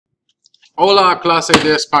Hola, clase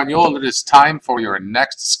de español. It is time for your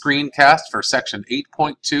next screencast for section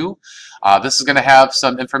 8.2. This is going to have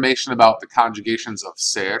some information about the conjugations of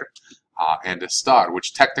ser and estar,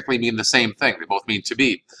 which technically mean the same thing. They both mean to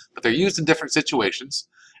be, but they're used in different situations.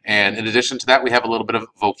 And in addition to that, we have a little bit of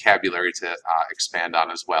vocabulary to expand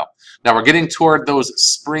on as well. Now we're getting toward those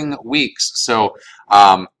spring weeks, so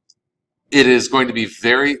it is going to be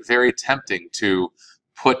very, very tempting to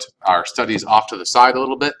put our studies off to the side a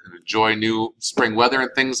little bit and enjoy new spring weather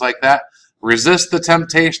and things like that. Resist the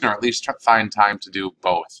temptation, or at least find time to do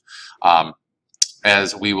both,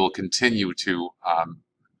 as we will continue to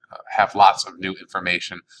have lots of new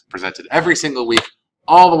information presented every single week,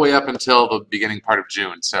 all the way up until the beginning part of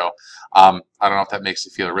June. So I don't know if that makes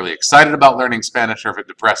you feel really excited about learning Spanish or if it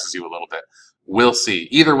depresses you a little bit. We'll see.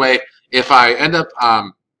 Either way, if I end up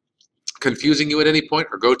confusing you at any point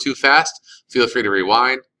or go too fast, feel free to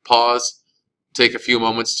rewind, pause, take a few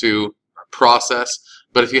moments to process.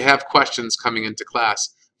 But if you have questions coming into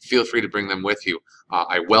class, feel free to bring them with you.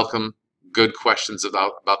 I welcome good questions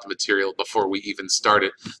about the material before we even start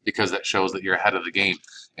it, because that shows that you're ahead of the game,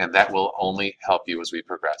 and that will only help you as we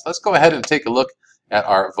progress. Let's go ahead and take a look at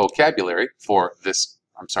our vocabulary for this.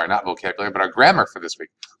 I'm sorry, not vocabulary, but our grammar for this week.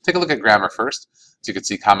 Take a look at grammar first. So you can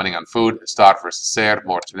see commenting on food, estar versus ser,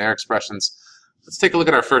 more tener expressions. Let's take a look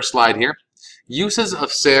at our first slide here. Uses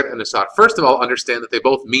of ser and estar. First of all, understand that they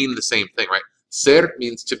both mean the same thing, right? Ser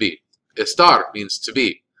means to be. Estar means to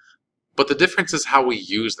be. But the difference is how we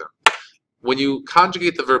use them. When you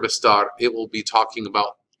conjugate the verb estar, it will be talking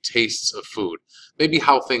about tastes of food. Maybe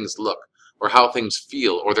how things look, or how things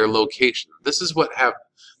feel, or their location. This is what has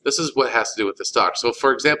to do with estar. So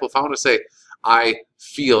for example, if I want to say, I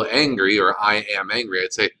feel angry, or I am angry,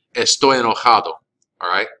 I'd say estoy enojado. All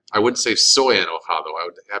right, I wouldn't say soy enojado. I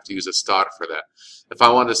would have to use estar for that. If I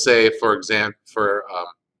want to say, for example,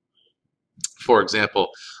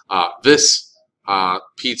 this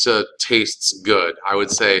pizza tastes good, I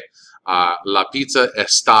would say la pizza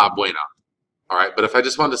está buena. All right, but if I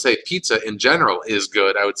just wanted to say pizza in general is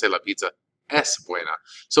good, I would say la pizza es buena.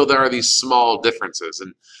 So there are these small differences,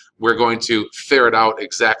 and we're going to ferret out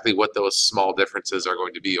exactly what those small differences are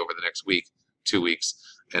going to be over the next week, 2 weeks,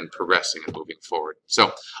 and progressing and moving forward.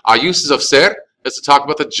 So uses of ser is to talk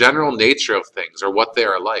about the general nature of things, or what they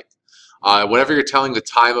are like. Whenever you're telling the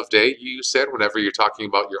time of day, you use ser. Whenever you're talking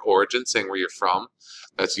about your origin, saying where you're from,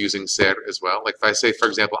 that's using ser as well. Like if I say, for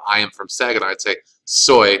example, I am from Saginaw, I'd say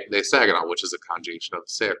soy de Saginaw, which is a conjugation of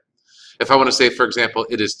ser. If I want to say, for example,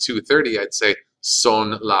 it is 2:30, I'd say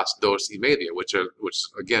son las 2:30, which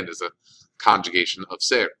again is a conjugation of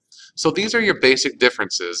ser. So these are your basic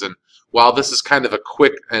differences, and while this is kind of a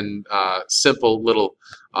quick and simple little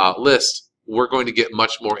list, we're going to get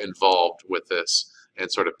much more involved with this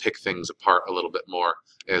and sort of pick things apart a little bit more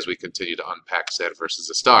as we continue to unpack ser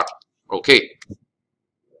versus estar. Okay.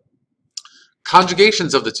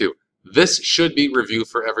 Conjugations of the two. This should be review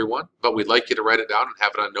for everyone, but we'd like you to write it down and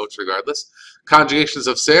have it on notes regardless. Conjugations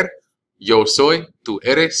of ser. Yo soy, tú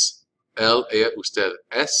eres, él, ella, usted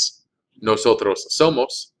es, nosotros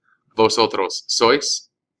somos, vosotros sois,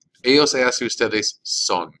 ellos, ellas, y ustedes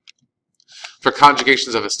son. For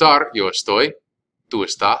conjugations of estar, yo estoy, tú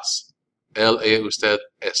estás, él, ella, usted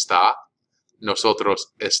está,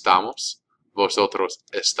 nosotros estamos, vosotros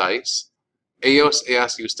estáis, ellos,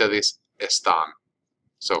 ellas, y ustedes están.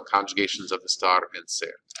 So conjugations of estar and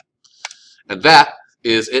ser. And that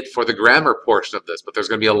is it for the grammar portion of this, but there's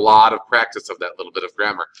going to be a lot of practice of that little bit of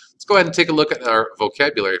grammar. Let's go ahead and take a look at our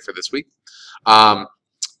vocabulary for this week. Vocab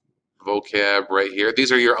right here.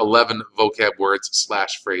 These are your 11 vocab words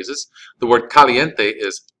 / phrases. The word caliente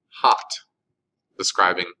is hot,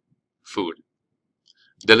 describing food.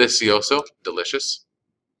 Delicioso, delicious.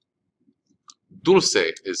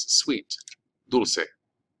 Dulce is sweet, dulce.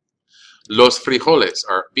 Los frijoles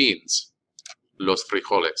are beans, los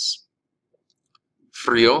frijoles.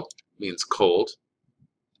 Frío means cold.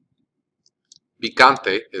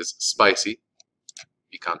 Picante is spicy,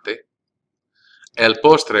 picante. El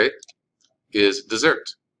postre is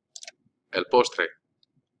dessert, el postre.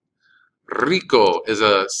 Rico is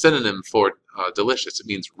a synonym for delicious. It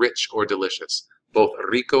means rich or delicious. Both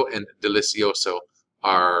rico and delicioso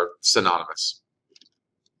are synonymous.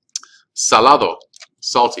 Salado,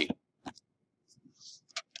 salty.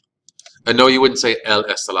 And no, you wouldn't say él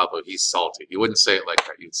es salado, he's salty. You wouldn't say it like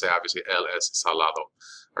that. You'd say, obviously, él es salado.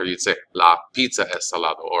 Or you'd say, la pizza es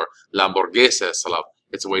salado, or la hamburguesa es salado.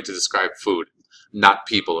 It's a way to describe food, not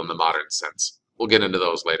people in the modern sense. We'll get into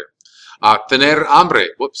those later. Tener hambre.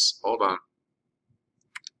 Whoops, hold on.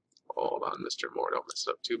 Hold on, Mr. Moore, don't mess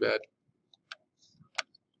it up too bad.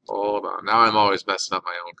 Hold on. Now I'm always messing up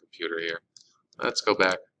my own computer here. Let's go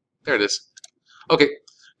back. There it is. Okay.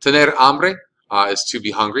 Tener hambre is to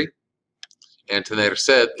be hungry. And tener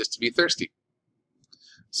sed is to be thirsty.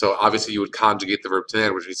 So obviously you would conjugate the verb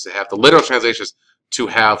tener, which means to have. The literal translation is to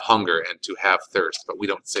have hunger and to have thirst. But we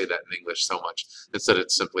don't say that in English so much. Instead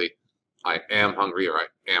it's simply I am hungry or I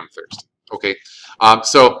am thirsty. Okay.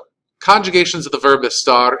 So conjugations of the verb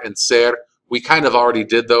estar and ser, we kind of already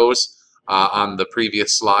did those on the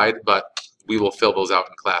previous slide, but we will fill those out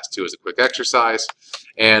in class too as a quick exercise.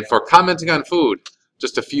 And for commenting on food,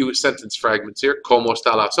 just a few sentence fragments here. ¿Cómo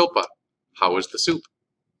está la sopa? How is the soup?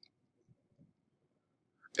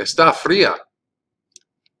 Está fría.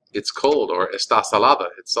 It's cold. Or está salada.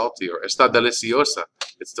 It's salty. Or está deliciosa.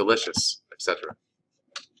 It's delicious, etc.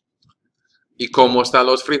 ¿Y cómo están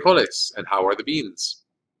los frijoles? And how are the beans?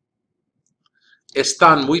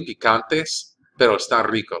 Están muy picantes, pero están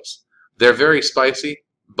ricos. They're very spicy,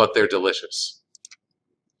 but they're delicious.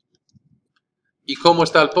 ¿Y cómo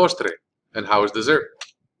está el postre? And how is dessert?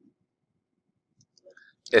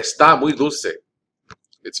 Está muy dulce.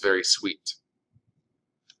 It's very sweet.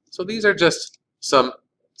 So these are just some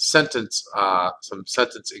sentence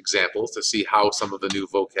examples to see how some of the new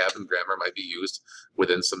vocab and grammar might be used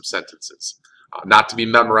within some sentences. Not to be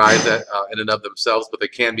memorized in and of themselves, but they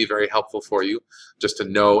can be very helpful for you just to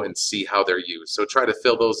know and see how they're used. So try to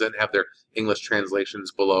fill those in, have their English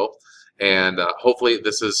translations below, and hopefully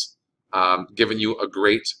this has given you a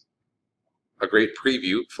great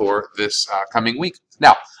preview for this coming week.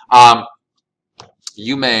 Now,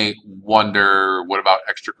 you may wonder, what about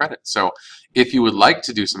extra credit? So if you would like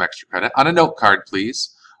to do some extra credit, on a note card,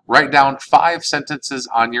 please, write down 5 sentences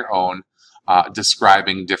on your own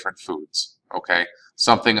describing different foods, okay?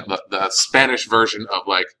 Something, the Spanish version of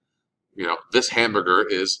like, you know, this hamburger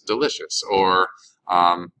is delicious, or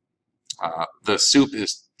the soup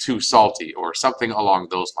is too salty, or something along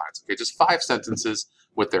those lines. Okay, just 5 sentences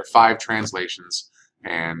with their 5 translations,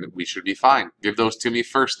 and we should be fine. Give those to me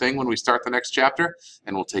first thing when we start the next chapter,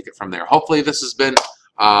 and we'll take it from there. Hopefully this has been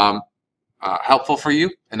helpful for you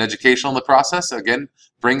and educational in the process. Again,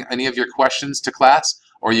 bring any of your questions to class,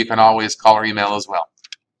 or you can always call or email as well.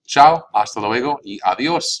 Ciao, hasta luego, y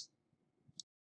adios.